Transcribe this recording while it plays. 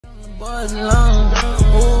I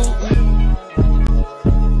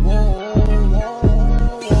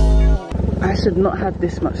should not have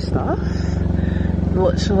this much stuff.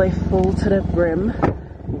 What shall I full to the brim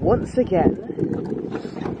once again?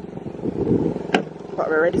 But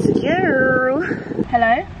we're ready to go.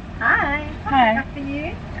 Hello. Hi. Hi. After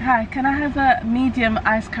you. Hi. Can I have a medium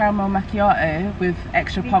iced caramel macchiato with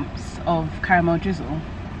extra pumps of caramel drizzle?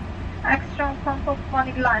 Extra pump of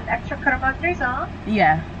vanilla and extra caramel drizzle.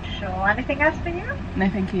 Yeah. Sure. Anything else for you? No,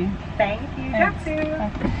 thank you. Thank you. Thanks.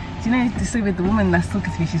 Do you know to see with the woman that's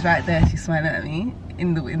talking to me? She's right there. She's smiling at me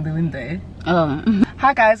in the window. Oh.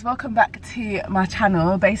 Hi guys, welcome back to my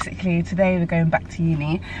channel. Basically, today we're going back to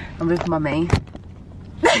uni. I'm with mummy.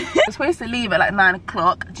 We're supposed to leave at like 9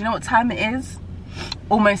 o'clock. Do you know what time it is?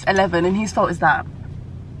 Almost 11. And whose fault is that?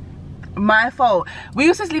 My fault. We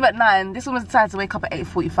were supposed to leave at 9. This woman decided to wake up at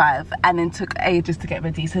 8:45 and then took ages to get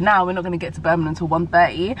ready. So now we're not going to get to Birmingham until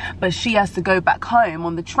 1:30, but she has to go back home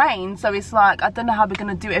on the train. So it's like, I don't know how we're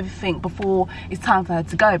going to do everything before it's time for her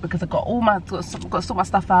to go, because I've got all my, got to sort my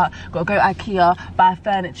stuff out, got to go to IKEA, buy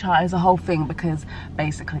furniture. It's a whole thing, because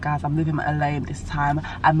basically guys, I'm living alone this time.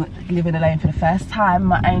 I'm living alone for the first time,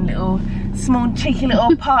 my own little small cheeky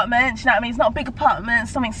little apartment. Do you know what I mean? It's not a big apartment,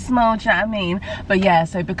 it's something small, do you know what I mean? But yeah,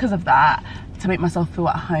 so because of that, to make myself feel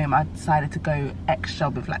at home, I decided to go extra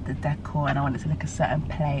with like the decor, and I wanted to look a certain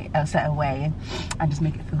way and just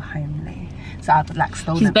make it feel homely. So I've like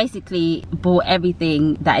stolen. She's basically bought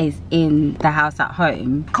everything that is in the house at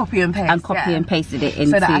home, copy and paste, and pasted it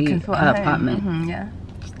into so that I can feel her apartment. Yeah.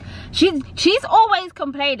 She's always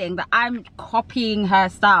complaining that I'm copying her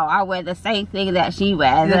style. I wear the same thing that she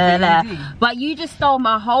wears. But you just stole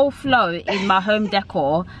my whole flow in my home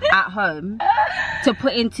decor at home to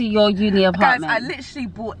put into your uni apartment. Guys, I literally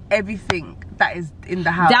bought everything that is in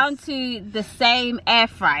the house, down to the same air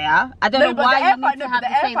fryer. I don't know why you need to have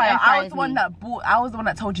the same air fryer. I was the one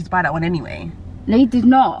that told you to buy that one anyway. No, you did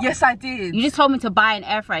not. Yes, I did. You just told me to buy an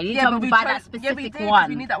air fryer. You didn't tell me to buy that specific one.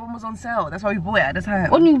 We knew that one was on sale. That's why we bought it at the time.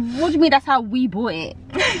 What do you mean that's how we bought it?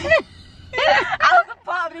 I was a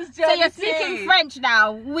part of this journey. So you're speaking French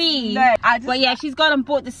now. We. No, but yeah, she's gone and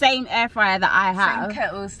bought the same air fryer that I have. Same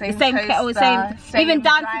kettle, same kettle, same even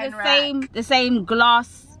down to the same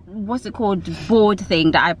glass. What's it called? Board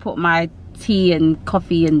thing that I put my tea and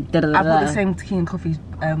coffee and da da da. I bought the same tea and coffee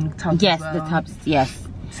tubs. Yes, as well. the tubs. Yes.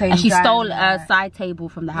 Same, and she stole a side table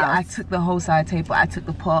from the house. Yeah, I took the whole side table. I took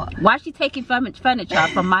the pot. Why is she taking furniture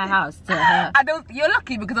from my house to her? You're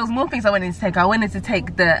lucky, because there was more things I wanted to take. I wanted to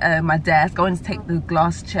take the my desk. I wanted to take the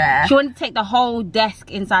glass chair. She wanted to take the whole desk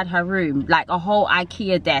inside her room, like a whole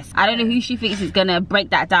IKEA desk. I don't know who she thinks is gonna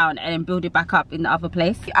break that down and then build it back up in the other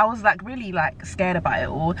place. I was like really like scared about it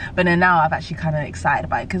all, but then now I've actually kind of excited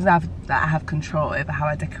about it, because I have control over how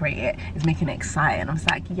I decorate it. It's making it exciting. I'm just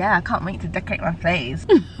like, yeah, I can't wait to decorate my place.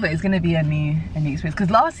 But it's gonna be a new experience,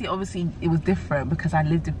 because last year obviously it was different because I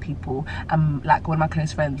lived with people, like one of my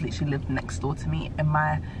close friends literally lived next door to me in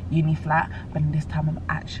my uni flat, but this time I'm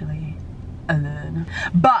actually alone.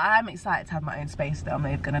 But I'm excited to have my own space though, I'm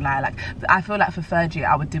not even gonna lie. Like, I feel like for third year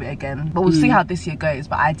I would do it again, but we'll see how this year goes.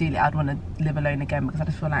 But ideally I'd want to live alone again, because I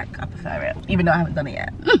just feel like I prefer it, even though I haven't done it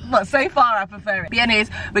yet. But so far I prefer it. But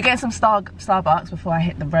anyways, we're getting some Starbucks before I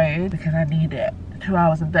hit the road, because I need it. 2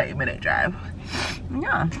 hours and 30-minute drive.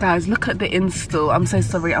 Yeah. Guys, look at the install. I'm so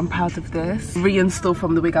sorry, I'm proud of this. Reinstall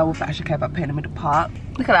from the wig I wore for Ashley about paying the middle part.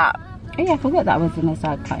 Look at that. Oh yeah, I forgot that was in a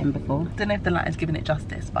side cutting before. Don't know if the light is giving it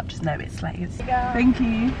justice, but just know it slays. Thank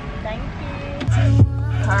you. Thank you.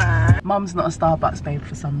 Hi. Mum's not a Starbucks babe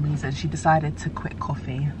for some reason. She decided to quit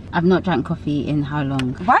coffee. I've not drank coffee in how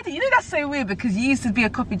long? Why do you know that's so weird? Because you used to be a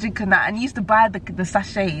coffee drinker now, and you used to buy the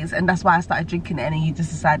sachets, and that's why I started drinking it, and then you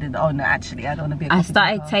just decided, oh no, actually I don't want to be a coffee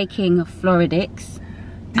started drinker. Taking Floridix.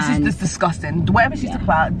 This is just disgusting. Whatever she's talking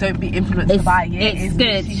about, don't be influenced by it. It's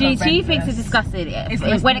good. She thinks it's disgusting.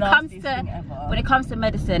 When it comes to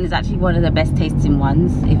medicine, it's actually one of the best tasting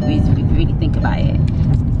ones if we really think about it.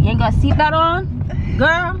 You ain't got a seatbelt on?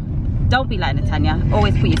 Girl, don't be like Natania.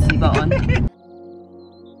 Always put your seatbelt on.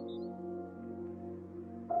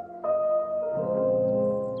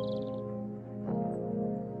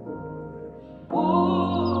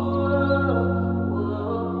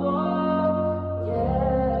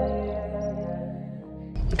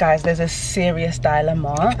 Guys, there's a serious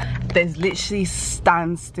dilemma. There's literally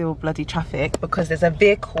standstill bloody traffic because there's a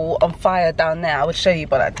vehicle on fire down there. I would show you,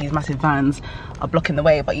 but like, these massive vans are blocking the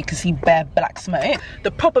way, but you can see bare black smoke. The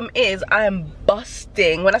problem is I am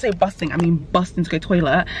busting. When I say busting, I mean busting to go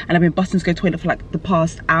toilet, and I've been busting to go toilet for like the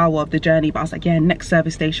past hour of the journey. But I was like, yeah, next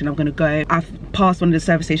service station I'm gonna go. I've passed one of the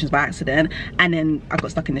service stations by accident, and then I got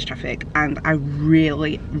stuck in this traffic, and I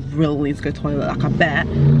really need to go toilet. Like, I bet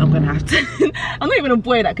I'm gonna have to I'm not even a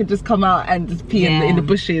boy that could just come out and just pee in the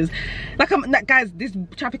bushes. Like, guys, this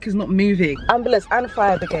traffic is not moving. Ambulance and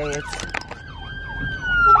fire brigade.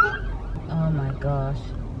 Oh my gosh.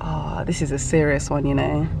 Oh, this is a serious one, you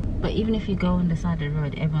know. But even if you go on the side of the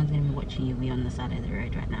road, everyone's gonna be watching you be on the side of the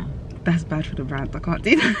road right now. That's bad for the brand. I can't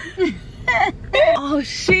do that. Oh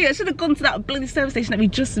shit, I should have gone to that bloody service station that we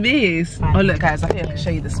just missed. Fine. Oh look, guys, I think I can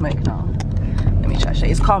show you the smoke now. Let me try to show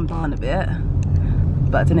you. It's calmed down a bit,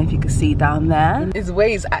 but I don't know if you can see down there. His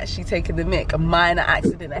Waze actually taking the mick. A minor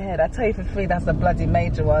accident ahead. I tell you for free, that's a bloody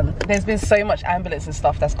major one. There's been so much ambulance and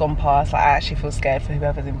stuff that's gone past. Like, I actually feel scared for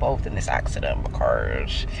whoever's involved in this accident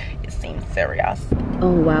because it seems serious.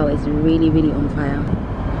 Oh wow, it's really on fire.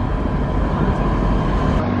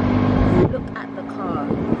 Look at the car.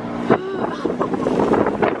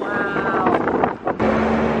 Wow.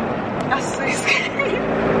 That's so scary.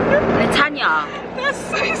 Natania. That's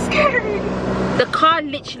so scary. The car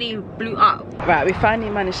literally blew up. Right, we finally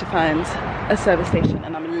managed to find a service station,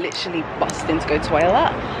 and I'm literally busting to go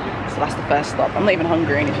toilet. So that's the first stop. I'm not even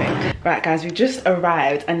hungry or anything. Right guys, we just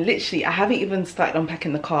arrived, and literally I haven't even started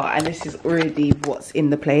unpacking the car, and this is already what's in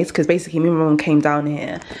the place. Because basically me and my mum came down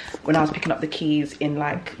here when I was picking up the keys in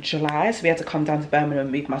like July, so we had to come down to Birmingham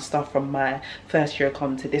and move my stuff from my first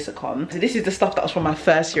Eurocom to this Eurocom. So this is the stuff that was from my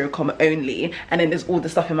first Eurocom only, and then there's all the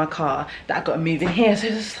stuff in my car that I got to move in here. So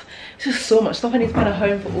it's just so much stuff. I need to find a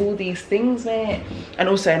home for all these things, mate. And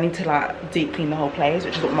also I need to like deep clean the whole place,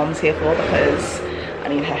 which is what mum's here for, because I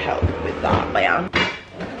need her help with that. But yeah.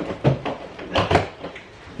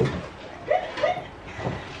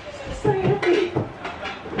 So happy.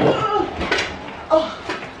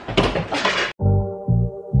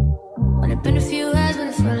 Only been a few hours, but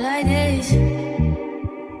it felt like days.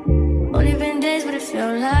 Only been days, but it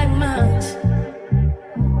felt like months.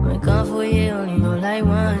 Only gone for a year, only know like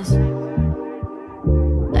once.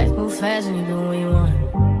 Life moves fast when you do what you want.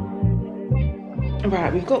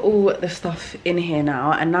 Right, we've got all the stuff in here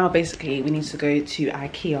now, and now basically we need to go to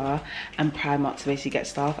IKEA and Primark to basically get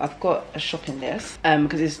stuff. I've got a shopping list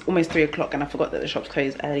because it's almost 3 o'clock and I forgot that the shop's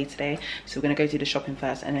closed early today, so we're gonna go do the shopping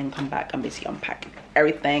first and then come back and basically unpack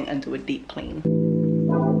everything and do a deep clean.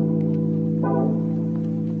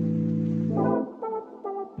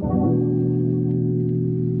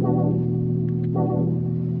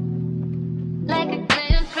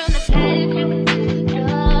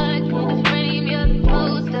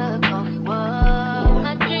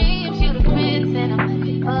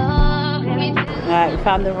 Alright, we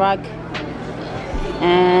found the rug,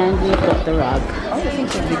 and we've got the rug. I was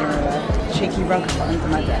thinking we're gonna cheeky rug under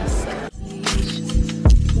my desk.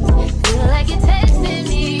 Feel like you're testing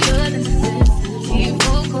me, you're the necessity. You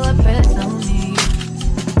full court press on me.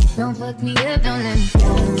 Don't fuck me up, don't let me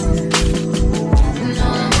down. You know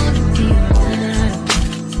I wanna be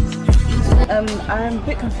around. I'm a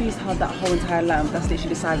bit confused how that whole entire lamp, that's literally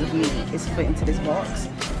the size of me, is fit into this box.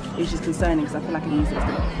 Which is concerning because I feel like it needs got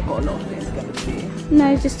a lot of things together too.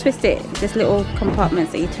 No, just twist it. Just little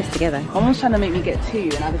compartments that you twist together. Someone's trying to make me get two,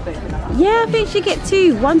 and I just don't think that. Yeah, I think you should get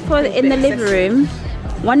two. One for in the living room,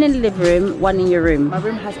 one in the living room, one in your room. My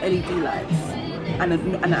room has LED lights and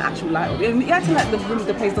an actual light bulb. You acting like the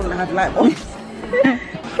place doesn't have light bulbs.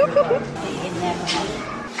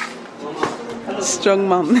 Strong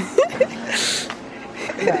mum.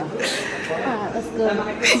 Yeah. Alright, let's go.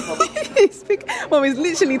 It's big. Mum is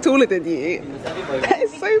literally taller than you. That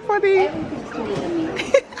is so funny.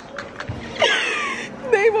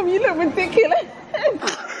 No, Mum, you look ridiculous.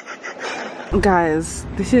 Guys,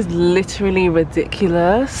 this is literally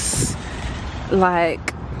ridiculous.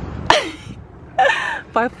 Like,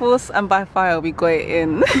 by force and by fire we got it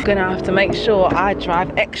in. I'm gonna have to make sure I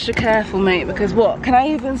drive extra careful, mate, because what? Can I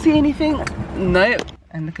even see anything? Nope.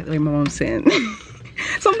 And look at the way my mum's sitting.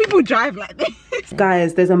 Some people drive like this.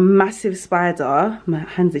 Guys, there's a massive spider. My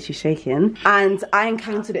hand's actually shaking. And I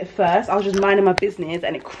encountered it first. I was just minding my business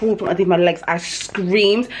and it crawled from underneath my legs. I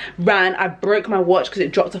screamed, ran. I broke my watch because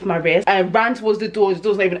it dropped off my wrist. I ran towards the door. The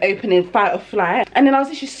door's not even opening, fight or flight. And then I was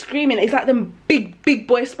literally screaming. It's like them big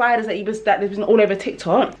boy spiders that there's been all over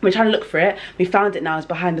TikTok. We're trying to look for it. We found it now. It's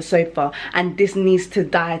behind the sofa. And this needs to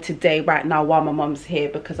die today, right now, while my mum's here.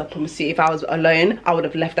 Because I promise you, if I was alone, I would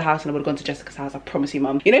have left the house and I would have gone to Jessica's house. I promise you, Mum.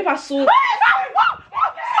 mum. You know if I saw...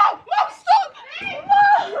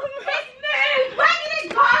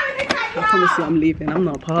 I promise you I'm leaving. I'm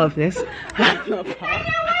not a part of this. I'm not a part.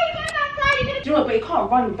 Do you know what? But it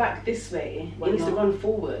can't run back this way. It needs to run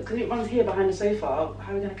forward. Because if it runs here behind the sofa,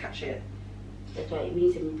 how are we going to catch it? That's right, we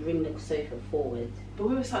need to bring the sofa forward. But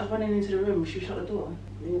when it starts running into the room, should we shut the door?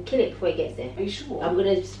 We'll kill it before it gets there. Are you sure? I'm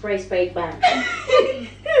going to spray bang.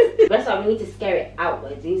 That's why we need to scare it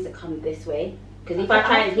outwards. It needs to come this way. Because if I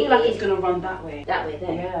try and hit like it, it's going to run that way. That way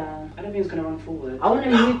there. Yeah. I don't think it's going to run forward. I want to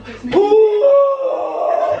move this.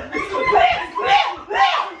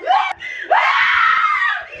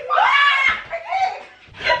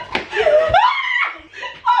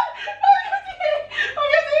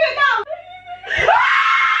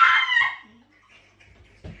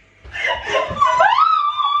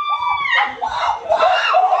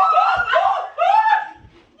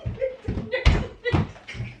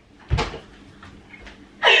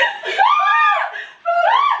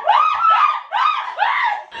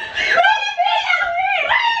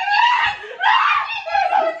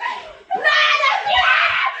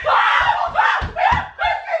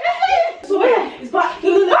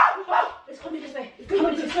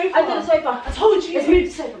 I told you. Let's move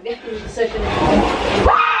the sofa. We have to move the sofa now.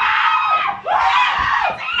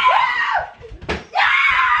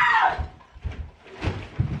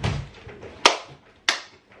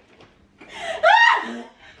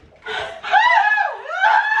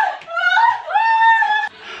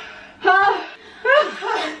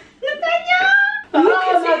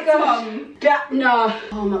 No.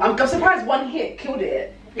 Oh my, I'm surprised one hit killed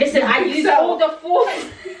it. Listen, I used all the force.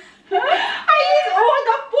 I used all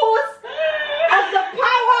the force of the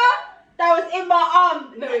power that was in my arm.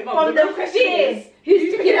 No, wait, Mom, from the shears.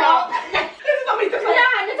 Who's picking it up? This is not me. This is not me.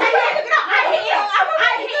 I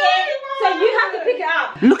hit it. So you have to pick it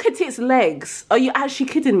up. Look at its legs. Are you actually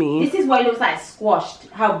kidding me? This is what it looks like squashed.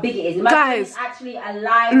 How big it is. Imagine guys, it's actually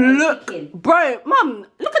alive and look, kicking. Bro, Mum,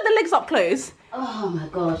 look at the legs up close. Oh my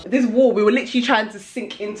gosh. This wall, we were literally trying to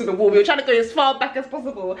sink into the wall. We were trying to go as far back as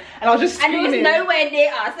possible. And I was just screaming. And it was nowhere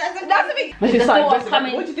near us. That's the thing. What did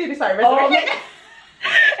you do this time? Resurrect it.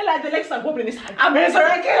 And like the legs start wobbling this time. I'm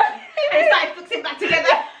resurrecting it. And it's like fixing back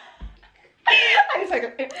together. And it's like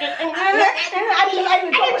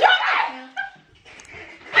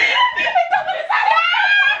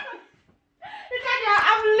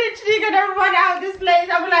I'm literally gonna run out of this place.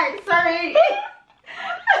 I'm like, sorry.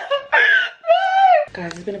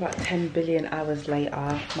 Guys, it's been about 10 billion hours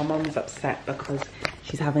later. My mum's upset because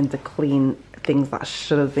she's having to clean things that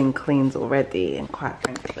should have been cleaned already. And quite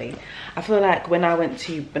frankly, I feel like when I was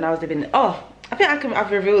living, I think I've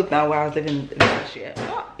revealed now where I was living in first year.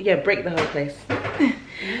 Yeah, break the whole place.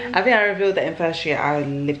 I think I revealed that in first year I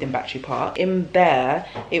lived in Battery Park. In there,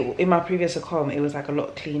 in my previous account, it was like a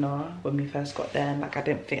lot cleaner when we first got there. And like I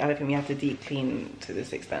don't think we had to deep clean to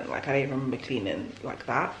this extent. Like I don't even remember cleaning like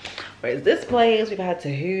that. Whereas this place, we've had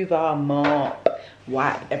to hoover, mop,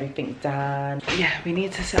 wipe everything down. Yeah, we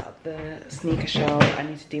need to set up the sneaker shelf. I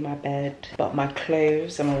need to do my bed, but my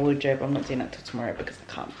clothes and my wardrobe, I'm not doing that till tomorrow because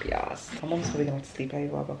I can't be arsed. My mom's probably gonna have to sleep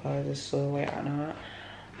over because there's so weight on her.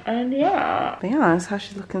 And yeah, but yeah, that's how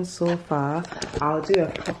she's looking so far. I'll do a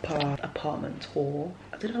proper apartment tour.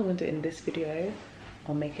 I don't know if I'm gonna do it in this video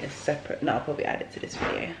or make it a separate. No, I'll probably add it to this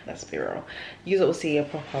video. Let's be real. You will see a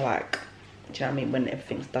proper, like, do you know what I mean, when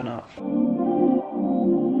everything's done up.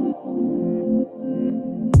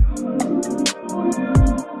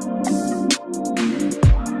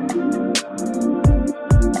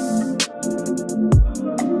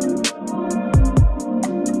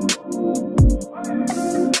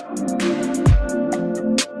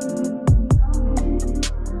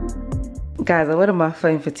 Guys, I went on my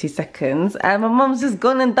phone for 2 seconds and my mum's just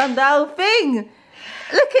gone and done the whole thing.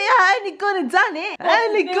 Look at her, only gone and done it.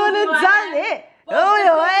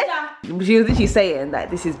 Oh, yeah. She was literally saying that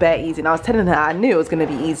this is bare easy. And I was telling her I knew it was going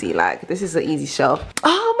to be easy. Like, this is an easy shelf.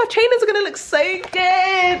 Oh, my trainers are going to look so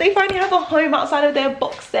good. They finally have a home outside of their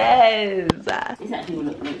boxes. It's actually going to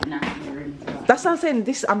look really nice in the room as well. That's what I'm saying.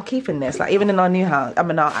 I'm keeping this. Like, even in our new house,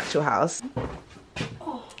 in our actual house.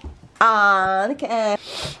 Ah, look at her.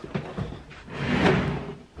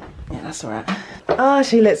 Yeah, that's alright. Oh,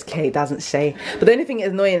 she looks cute, doesn't she? But the only thing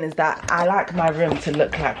that's annoying is that I like my room to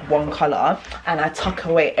look like one colour and I tuck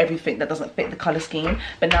away everything that doesn't fit the colour scheme.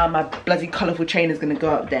 But now my bloody colourful trainer is going to go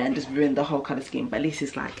up there and just ruin the whole colour scheme. But at least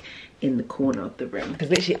it's like in the corner of the room. Because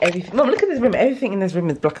literally everything... Mom, look at this room. Everything in this room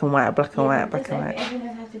is black and white, black and white, black and white.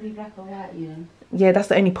 Everything has to be black and white, you know? Yeah, that's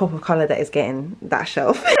the only pop of colour that is getting that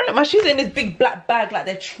shelf. My shoes are in this big black bag like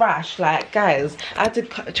they're trash. Like, guys, I had to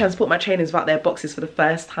transport my trainers without their boxes for the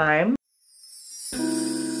first time.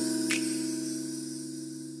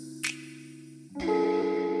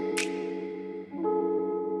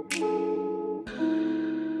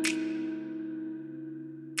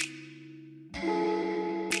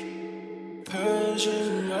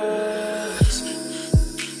 Persian rose,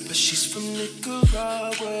 but she's from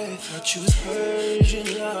Nicaragua. Thought she was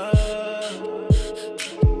Persian love.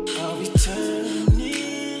 Are we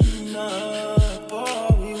turning up? Or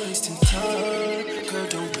are we wasting time? Girl,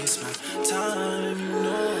 don't waste my time.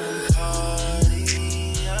 No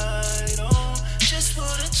party. I don't just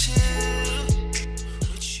wanna chill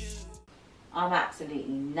with you. I'm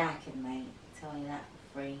absolutely knackered, mate. Tell you that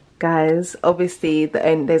for free. Guys, obviously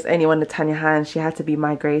there's only one Natania Hinds. She had to be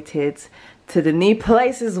migrated to the new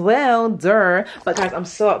place as well, duh. But guys, I'm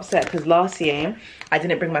so upset because last year I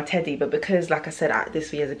didn't bring my teddy, but because, like I said,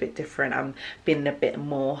 this year is a bit different. I'm feeling a bit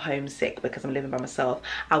more homesick because I'm living by myself.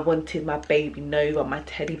 I wanted my baby Nova, my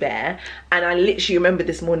teddy bear, and I literally remembered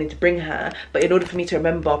this morning to bring her, but in order for me to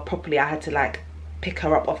remember properly, I had to like pick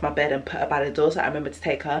her up off my bed and put her by the door, so I remember to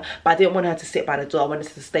take her. But I didn't want her to sit by the door. I wanted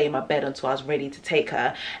her to stay in my bed until I was ready to take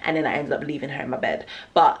her, and then I ended up leaving her in my bed.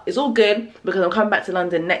 But it's all good because I'm coming back to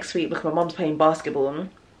London next week because my mom's playing basketball.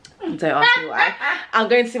 Don't ask me why. I'm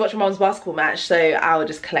going to see watch my mom's basketball match, so I'll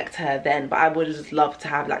just collect her then. But I would just love to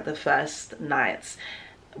have like the first nights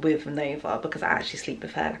with Nova because I actually sleep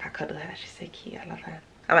with her. Like I cuddle her. She's so cute. I love her.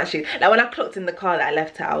 I'm actually, like when I clocked in the car that I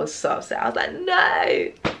left her, I was so upset. I was like, no,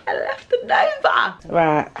 I left the Nova.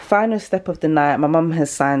 Right, final step of the night. My mum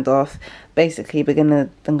has signed off. Basically, I'm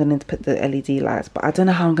gonna put the LED lights, but I don't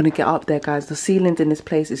know how I'm gonna get up there, guys. The ceilings in this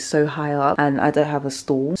place is so high up and I don't have a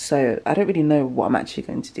stool, so I don't really know what I'm actually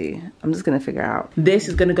going to do. I'm just gonna figure out. This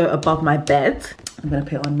is gonna go above my bed. I'm gonna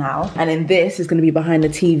put it on now. And then this is gonna be behind the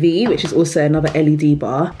TV, which is also another LED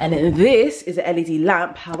bar. And then this is an LED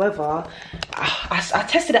lamp. However, I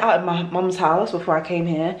tested it out in my mum's house before I came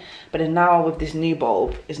here, but then now with this new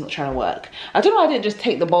bulb, it's not trying to work. I don't know why I didn't just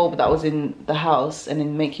take the bulb that was in the house and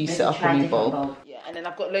then make you set up a new bulb. Yeah, and then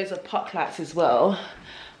I've got loads of puck lights as well,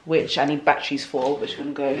 which I need batteries for, which are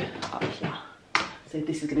gonna go up here. So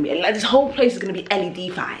this is gonna be, like, this whole place is gonna be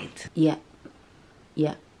LED-fied. Yeah.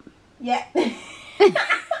 Yeah. Yeah. Yeah.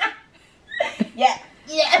 Yeah.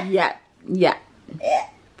 Yeah. Yeah. Yeah.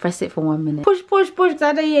 Press it for 1 minute. Push, push, push, because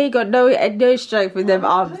I know you ain't got no strength with them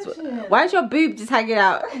arms. Why is your boob just hanging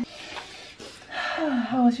out?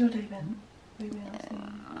 How was your day, Ben?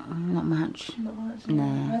 Not much. Not much. No.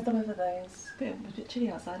 How's the weather though? It's a bit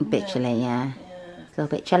chilly outside. A bit chilly, yeah. Yeah. It's a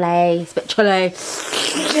little bit chilly. It's a bit chilly.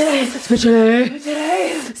 It's a bit chilly. It's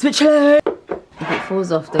a bit chilly. If it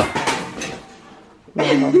falls off the... Fell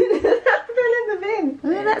in the bin.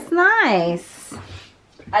 Oh, that's nice.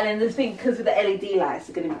 And then the thing, because with the LED lights,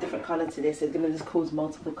 it's going to be different colour to this. It's going to just cause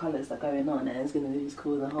multiple colours that are going on, and it's going to just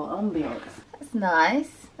cause a whole ambiance. That's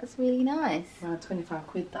nice. That's really nice. Around 25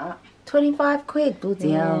 quid that. 25 quid,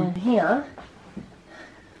 bloody hell. Here.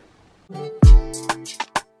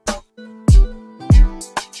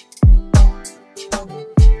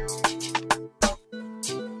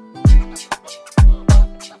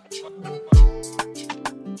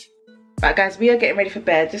 Right guys, we are getting ready for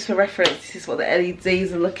bed. Just for reference, this is what the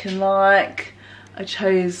LEDs are looking like. I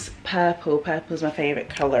chose purple. Purple is my favourite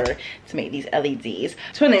colour to make these LEDs.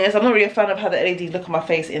 To be honest, I'm not really a fan of how the LEDs look on my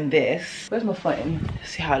face in this. Where's my phone?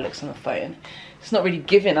 Let's see how it looks on the phone. It's not really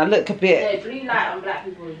giving. I look a bit... Yeah, blue light on black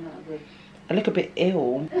people is not good. I look a bit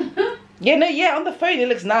ill. Yeah, no, yeah, on the phone it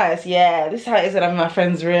looks nice. Yeah, this is how it is when I'm in my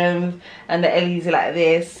friend's room and the LEDs are like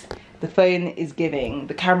this. The phone is giving.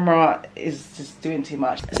 The camera is just doing too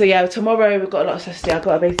much. So yeah, tomorrow we've got a lot of stuff to do. I've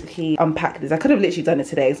got to basically unpack this. I could have literally done it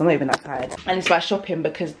today because I'm not even that tired. And it's about shopping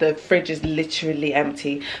because the fridge is literally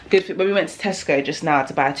empty. Good for, when we went to Tesco just now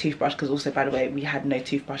to buy a toothbrush, because also, by the way, we had no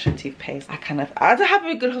toothbrush and toothpaste. I don't have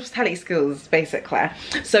very good hospitality skills, basically.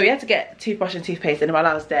 So we had to get toothbrush and toothpaste, and then while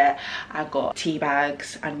I was there, I got tea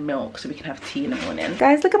bags and milk so we can have tea in the morning.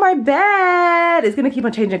 Guys, look at my bed. It's gonna keep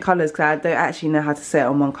on changing colours because I don't actually know how to set it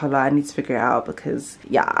on one colour. I need to figure it out because,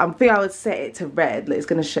 yeah, I think I would set it to red. Like, it's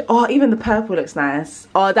gonna show. Oh, even the purple looks nice.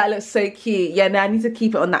 Oh, that looks so cute. Yeah, no, I need to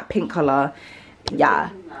keep it on that pink colour.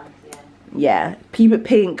 Yeah. Yeah, keep it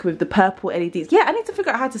pink with the purple LEDs. Yeah, I need to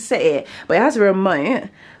figure out how to set it, but it has a remote,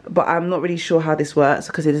 but I'm not really sure how this works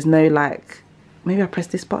because there's no, like, maybe I press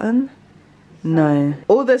this button. No,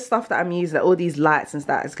 all the stuff that I'm using, like all these lights and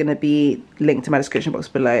stuff, is going to be linked to my description box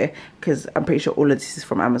below because I'm pretty sure all of this is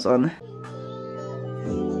from Amazon.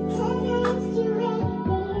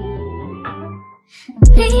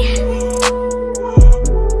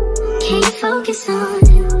 Can you focus on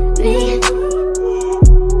me?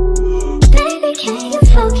 Baby, can you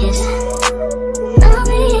focus on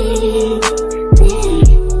me?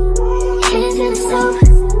 Hands in the stove,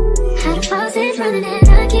 how the faucet's running and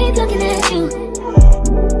I keep looking at you.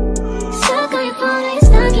 Stuck on your phone,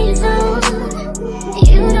 stuck in your zone.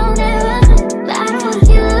 You don't ever, but I don't wanna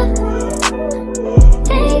give up.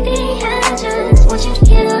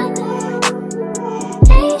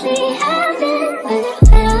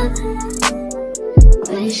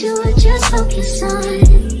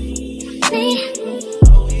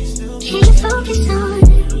 can you focus on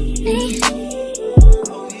me?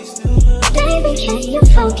 Baby, can you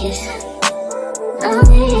focus on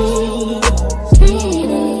me?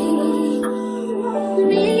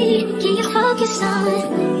 Can you focus on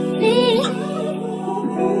me?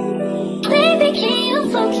 Baby, can you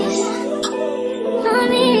focus on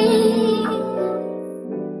me?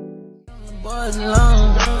 Boys